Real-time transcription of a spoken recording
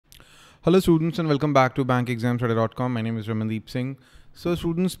Hello students and welcome back to bankexamstudy.com. My name is Ramandeep Singh. So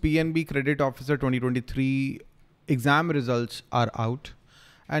students, PNB Credit Officer 2023 exam results are out,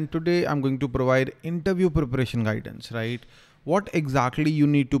 and today I'm going to provide interview preparation guidance, right? What exactly you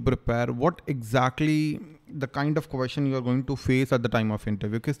need to prepare, what exactly the kind of question you are going to face at the time of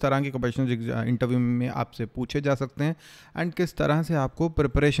interview, किस तरह के questions interview में आपसे पूछे जा सकते हैं and किस तरह से आपको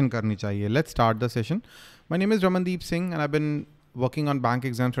preparation करनी चाहिए. Let's start the session. My name is Ramandeep Singh and I've been working on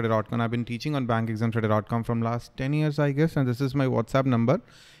bankexamstudy.com. I've been teaching on bankexamstudy.com from last 10 years, I guess, and this is my WhatsApp number.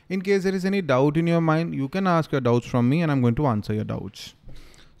 In case there is any doubt in your mind, you can ask your doubts from me and I'm going to answer your doubts.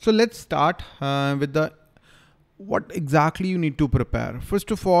 So let's start with what exactly you need to prepare.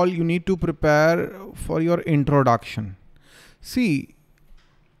 First of all, you need to prepare for your introduction. See,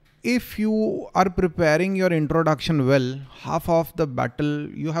 if you are preparing your introduction well, half of the battle,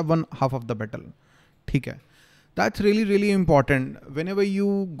 you have won half of the battle. Okay. That's really, really important. Whenever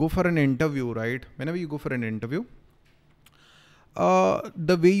you go for an interview, right? Whenever you go for an interview,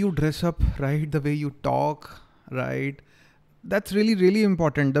 the way you dress up, right? The way you talk, right? That's really, really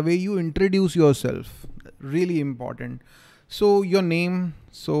important. The way you introduce yourself, really important. So your name,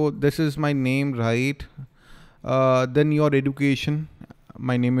 so this is my name, right? Then your education.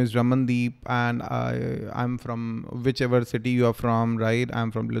 My name is Ramandeep and I'm from whichever city you are from, right?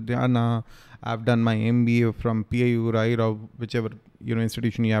 I'm from Ludhiana. I've done my MBA from PIU, right? Or whichever,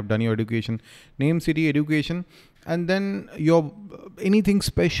 institution you have done your education. Name, city, education. And then your anything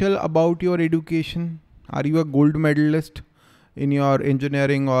special about your education. Are you a gold medalist in your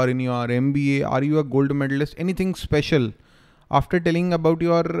engineering or in your MBA? Are you a gold medalist? Anything special? After telling about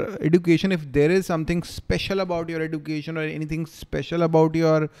your education, if there is something special about your education or anything special about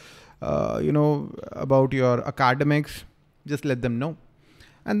your, about your academics, just let them know.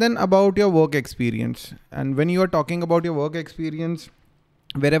 And then about your work experience. And when you are talking about your work experience,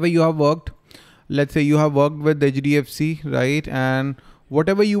 wherever you have worked, let's say you have worked with HDFC, right? And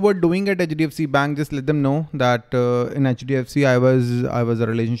whatever you were doing at HDFC Bank, just let them know that in HDFC, I was a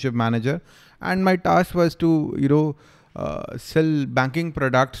relationship manager and my task was to, sell banking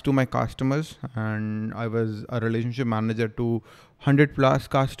products to my customers, and I was a relationship manager to 100 plus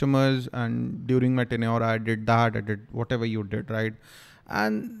customers, and during my tenure I did whatever you did, right?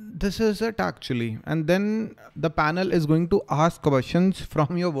 And this is it actually. And then the panel is going to ask questions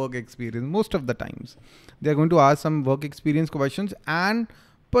from your work experience. Most of the times they're going to ask some work experience questions and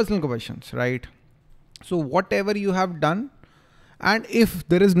personal questions, right? So whatever you have done, and if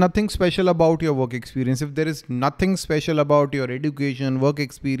there is nothing special about your work experience, if there is nothing special about your education, work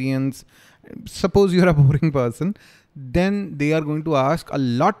experience, suppose you're a boring person, then they are going to ask a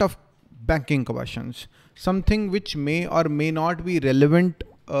lot of banking questions, something which may or may not be relevant,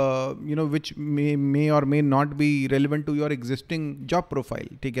 which may or may not be relevant to your existing job profile.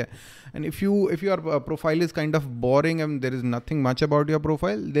 Okay? And if your profile is kind of boring and there is nothing much about your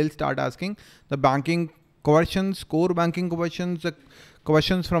profile, they'll start asking the banking questions, core banking questions,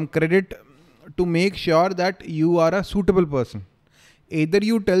 questions from credit, to make sure that you are a suitable person. Either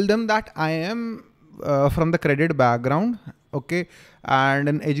you tell them that I am from the credit background, okay, and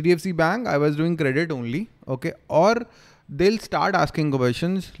in HDFC Bank I was doing credit only, okay, or they'll start asking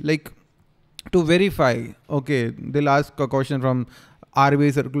questions like to verify, okay, they'll ask a question from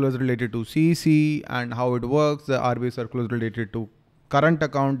RBI circulars related to CC and how it works, the RBI circulars related to current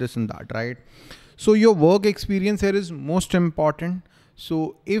account, this and that, right? So your work experience here is most important.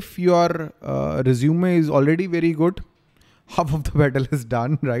 So if your resume is already very good, half of the battle is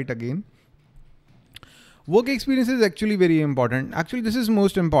done, right? Again, work experience is actually very important. Actually, this is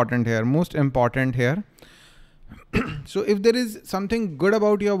most important here. So if there is something good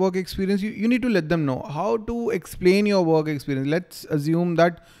about your work experience, you need to let them know how to explain your work experience. Let's assume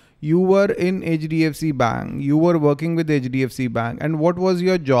that you were in HDFC Bank, you were working with HDFC Bank, and what was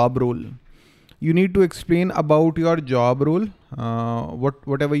your job role? You need to explain about your job role,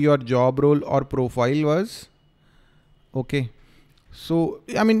 whatever your job role or profile was. Okay. So,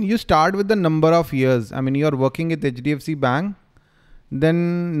 you start with the number of years. You're working at HDFC Bank,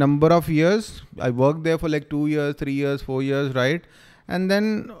 then number of years. I worked there for like 2 years, 3 years, 4 years, right? And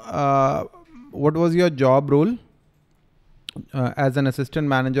then what was your job role as an assistant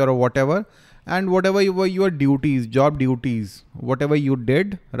manager or whatever, and whatever were your duties, job duties, whatever you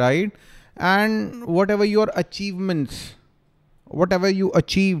did, right? And whatever your achievements, whatever you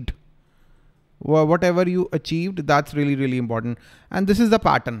achieved, that's really, really important. And this is the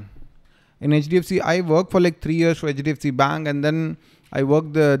pattern. In HDFC, I worked for like 3 years for HDFC Bank, and then I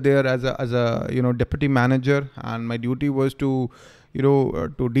worked there as a deputy manager, and my duty was to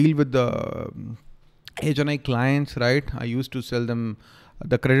deal with the HNI clients, right? I used to sell them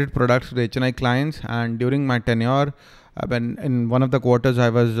the credit products to the HNI clients. And during my tenure, when in one of the quarters I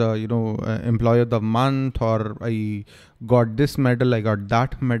was, employee of the month, or I got this medal, I got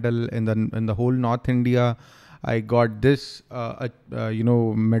that medal in the whole North India. I got this,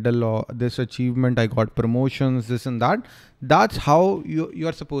 medal or this achievement. I got promotions, this and that. That's how you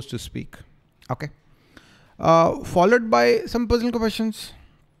are supposed to speak. Okay. Followed by some personal questions.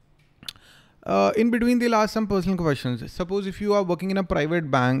 In between, they'll ask some personal questions. Suppose if you are working in a private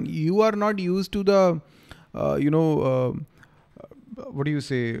bank, you are not used to the, what do you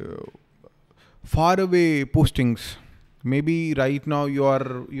say, far away postings. Maybe right now you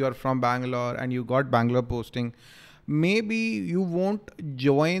are from Bangalore and you got Bangalore posting. Maybe you won't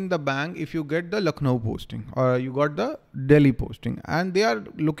join the bank if you get the Lucknow posting, or you got the Delhi posting, and they are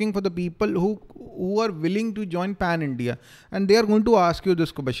looking for the people who are willing to join Pan India, and they are going to ask you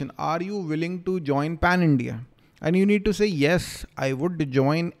this question: are you willing to join Pan India? And you need to say, yes, I would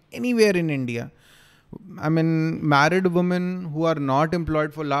join anywhere in India. I mean, married women who are not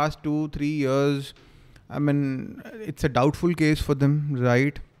employed for last 2-3 years, I mean, it's a doubtful case for them,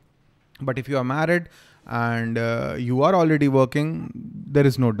 right? But if you are married and you are already working, there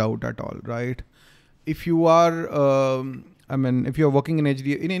is no doubt at all, right? If you are, if you are working in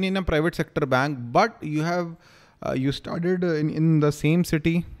in a private sector bank, but you have, you started in the same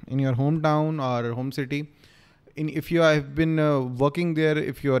city, in your hometown or home city, if you have been working there,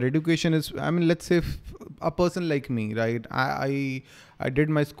 if your education is, let's say a person like me, right? I did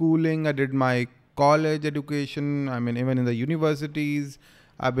my schooling, I did my college education, even in the universities,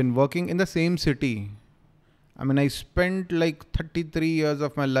 I've been working in the same city. I spent like 33 years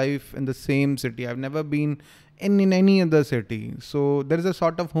of my life in the same city. I've never been in any other city. So there is a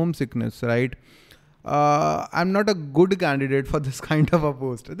sort of homesickness, right? I'm not a good candidate for this kind of a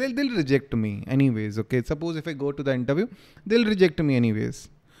post. They'll reject me anyways. Okay. Suppose if I go to the interview, they'll reject me anyways.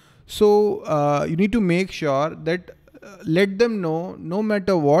 So you need to make sure that let them know, no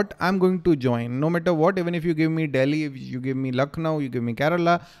matter what, I'm going to join. No matter what, even if you give me Delhi, if you give me Lucknow, you give me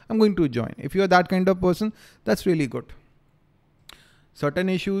Kerala, I'm going to join. If you are that kind of person, that's really good. Certain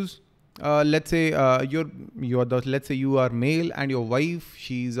issues, let's say let's say you are male and your wife,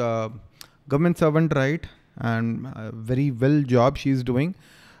 she's a government servant, right? And a very well job she's doing.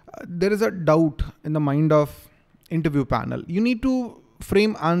 There is a doubt in the mind of interview panel. You need to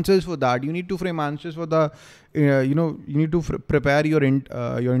frame answers for that. You need to frame answers for the, you need to prepare your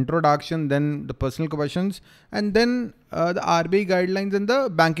introduction, then the personal questions, and then the RBI guidelines and the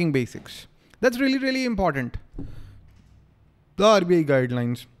banking basics. That's really, really important. The RBI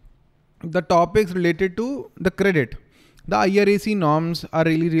guidelines, the topics related to the credit, the IRAC norms are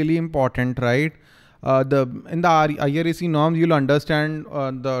really, really important, right? In the IRAC norms, you'll understand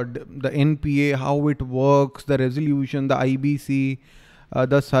the NPA, how it works, the resolution, the IBC,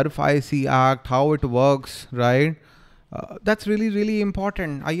 the SURF-IC Act, how it works, right? That's really, really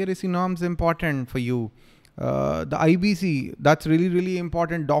important. IRAC norms important for you. The IBC, that's really, really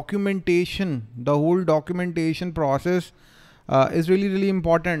important. Documentation, the whole documentation process is really, really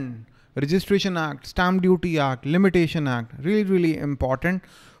important. Registration Act, Stamp Duty Act, Limitation Act, really, really important.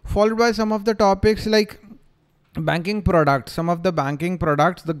 Followed by some of the topics like banking products, some of the banking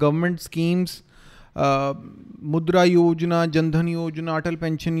products, the government schemes, Mudra Yojana, Jandhan Yojana, Atal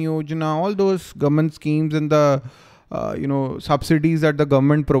Pension Yojana, all those government schemes and the subsidies that the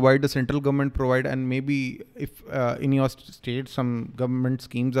government provide, the central government provide, and maybe if in your state some government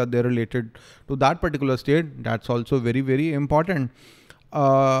schemes are there related to that particular state, that's also very, very important.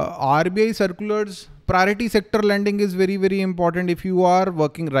 RBI circulars, priority sector lending is very, very important. If you are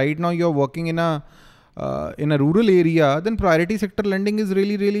working right now, you're working in a rural area, then priority sector lending is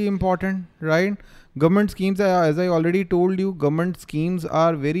really, really important, right? Government schemes, as I already told you, government schemes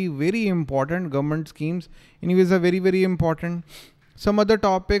are very, very important. Government schemes anyways are very, very important. Some other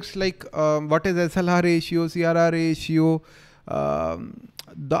topics like what is SLR ratio, CRR ratio,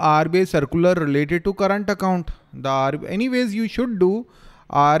 the RBI circular related to current account. Anyways, you should do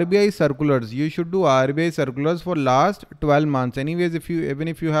RBI circulars. You should do RBI circulars for last 12 months. Anyways, even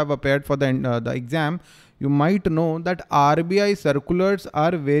if you have appeared for the exam, you might know that RBI circulars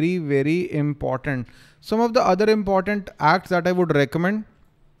are very, very important. Some of the other important acts that I would recommend,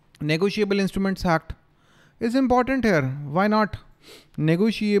 Negotiable Instruments Act is important here. Why not?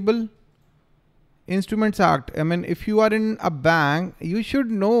 Negotiable Instruments Act. If you are in a bank, you should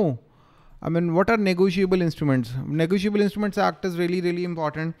know, what are negotiable instruments? Negotiable Instruments Act is really, really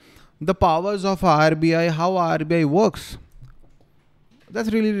important. The powers of RBI, how RBI works. That's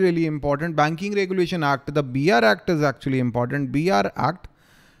really, really important. Banking Regulation Act, the BR Act is actually important. BR Act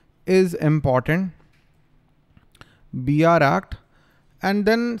is important. BR Act And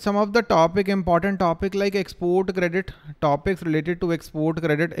then some of the important topic like export credit, topics related to export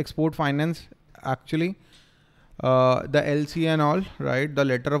credit, export finance, actually, the LC and all, right? The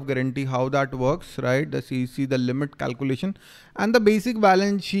letter of guarantee, how that works, right? The CC, the limit calculation, and the basic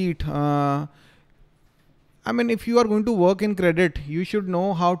balance sheet. I mean, if you are going to work in credit, you should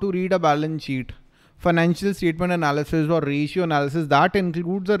know how to read a balance sheet, financial statement analysis or ratio analysis. That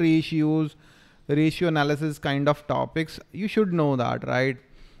includes the ratios, ratio analysis kind of topics. You should know that, right?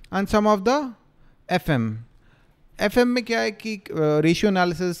 And some of the FM. FM में क्या है कि ratio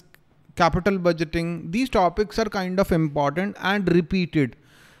analysis, capital budgeting, these topics are kind of important and repeated.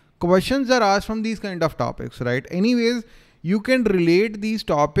 Questions are asked from these kind of topics, right? Anyways, you can relate these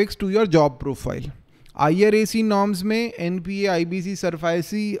topics to your job profile. IRAC norms में NPA, IBC,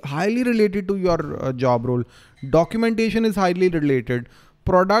 SURFICE highly related to your job role. Documentation is highly related.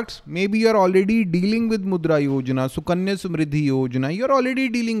 Products, maybe you're already dealing with Mudra Yojana, Sukanya Samriddhi Yojana, you're already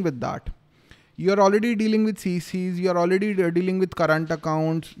dealing with that. You're already dealing with CCs, you're already dealing with current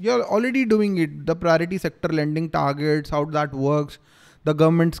accounts, you're already doing it. The priority sector lending targets, how that works, the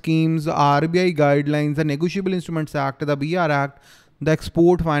government schemes, the RBI guidelines, the Negotiable Instruments Act, the BR Act, the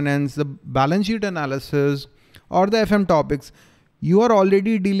export finance, the balance sheet analysis, or the FM topics. You are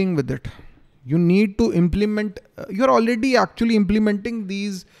already dealing with it. You need to implement, you're already actually implementing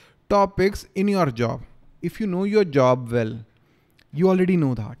these topics in your job. If you know your job well, you already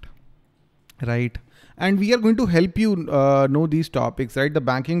know that, right? And we are going to help you know these topics, right? The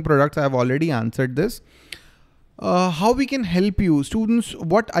banking products, I have already answered this. How we can help you, students,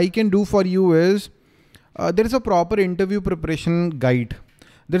 what I can do for you is, there is a proper interview preparation guide.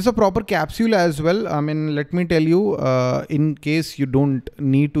 There's a proper capsule as well. I mean, let me tell you, in case you don't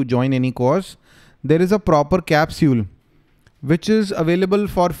need to join any course, there is a proper capsule which is available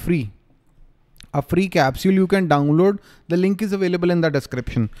for free. A free capsule you can download. The link is available in the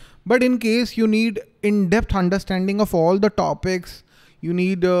description. But in case you need in-depth understanding of all the topics, you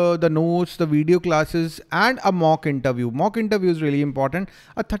need the notes, the video classes, and a mock interview. Mock interview is really important.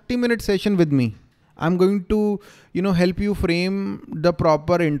 A 30-minute session with me. I'm going to, help you frame the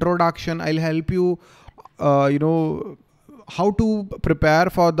proper introduction. I'll help you, how to prepare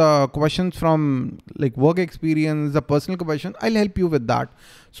for the questions from like work experience, the personal question. I'll help you with that.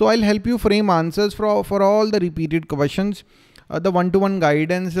 So I'll help you frame answers for all the repeated questions. The one-to-one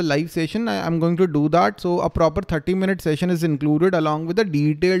guidance, the live session, I'm going to do that. So a proper 30-minute session is included along with a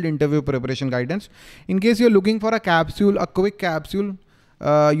detailed interview preparation guidance. In case you're looking for a capsule, a quick capsule,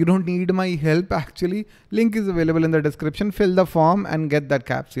 you don't need my help actually. Link is available in the description. Fill the form and get that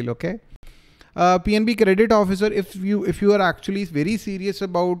capsule, okay? PNB credit officer, if you are actually very serious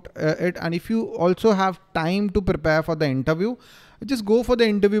about it, and if you also have time to prepare for the interview, just go for the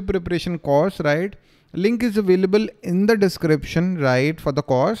interview preparation course, right? Link is available in the description, right, for the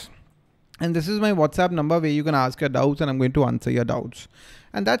course. And this is my WhatsApp number where you can ask your doubts and I'm going to answer your doubts.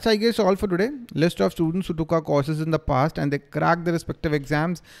 And that's, I guess, all for today. List of students who took our courses in the past and they cracked their respective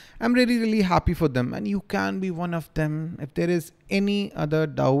exams. I'm really, really happy for them. And you can be one of them. If there is any other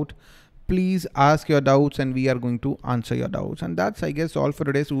doubt, please ask your doubts and we are going to answer your doubts. And that's, I guess, all for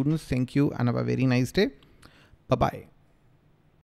today, students. Thank you and have a very nice day. Bye-bye.